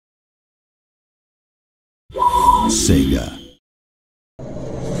Sega.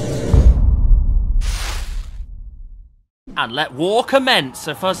 And let war commence.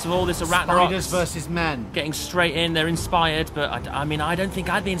 So first of all, this Spiders versus men. Getting straight in, they're inspired, but I mean, I don't think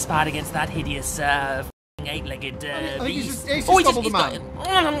I'd be inspired against that hideous eight-legged beast. He's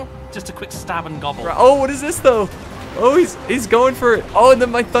Just a quick stab and gobble. Oh, what is this though? Oh, he's going for it. Oh, and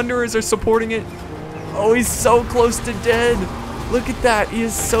then my Thunderers are supporting it. Oh, he's so close to dead. Look at that. He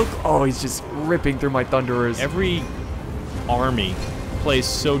is so... Oh, he's just ripping through my Thunderers. Every army plays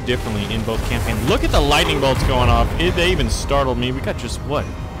so differently in both campaigns. Look at the lightning bolts going off. They even startled me. We got just what?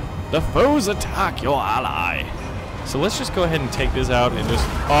 The foes attack your ally. So let's just go ahead and take this out and just...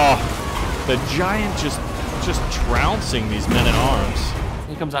 Oh, the giant just trouncing these men at arms.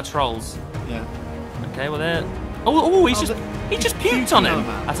 Here comes our trolls. Yeah. Okay, well they're... Oh, he just puked on him.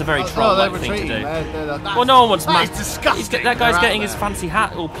 That's a very troll-like thing to do. Well, no one wants that. That is disgusting. That guy's getting his fancy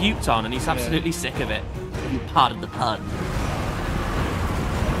hat all puked on, and he's absolutely sick of it. Pardon the pun.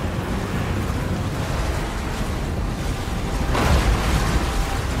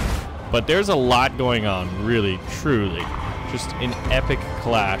 But there's a lot going on, really, truly. Just an epic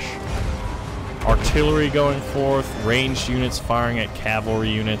clash. Artillery going forth, ranged units firing at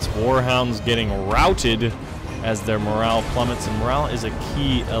cavalry units, warhounds getting routed as their morale plummets, and morale is a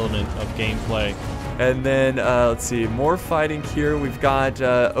key element of gameplay. And then, let's see, more fighting here. We've got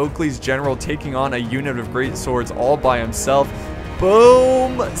Oakley's general taking on a unit of great swords all by himself.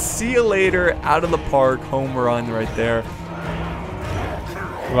 Boom! See you later, out of the park, home run right there.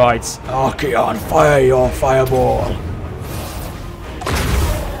 Right, Archeon, fire your fireball.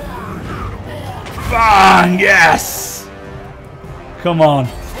 Bang! Yes! Come on.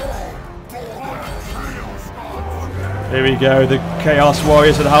 Here we go, the Chaos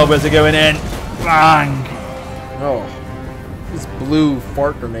Warriors and Halberds are going in. Bang! Oh, these blue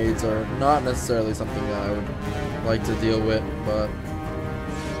fart grenades are not necessarily something that I would like to deal with, but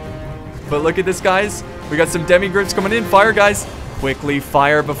look at this, guys. We got some demi-grips coming in. Fire, guys. Quickly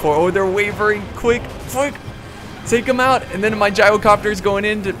fire before... Oh, they're wavering. Quick. Take them out. And then my gyrocopter is going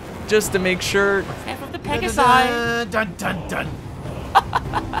in to just to make sure. Half of the Pegasi. Dun dun dun.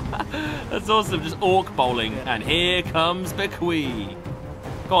 That's awesome, just orc bowling. And here comes Bequee.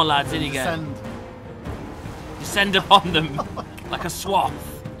 Go on, lads, in you go. Descend upon them like a swath.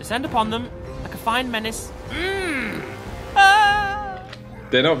 Descend upon them like a fine menace.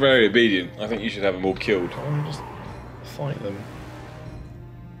 They're not very obedient. I think you should have them all killed. Just fight them.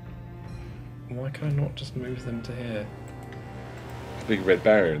 Why can I not just move them to here? There's a big red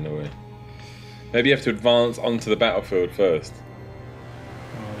barrier in the way. Maybe you have to advance onto the battlefield first.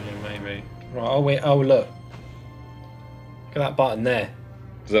 Oh yeah, maybe. Right, oh wait, oh look. Look at that button there.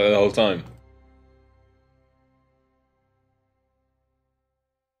 Was that the whole time?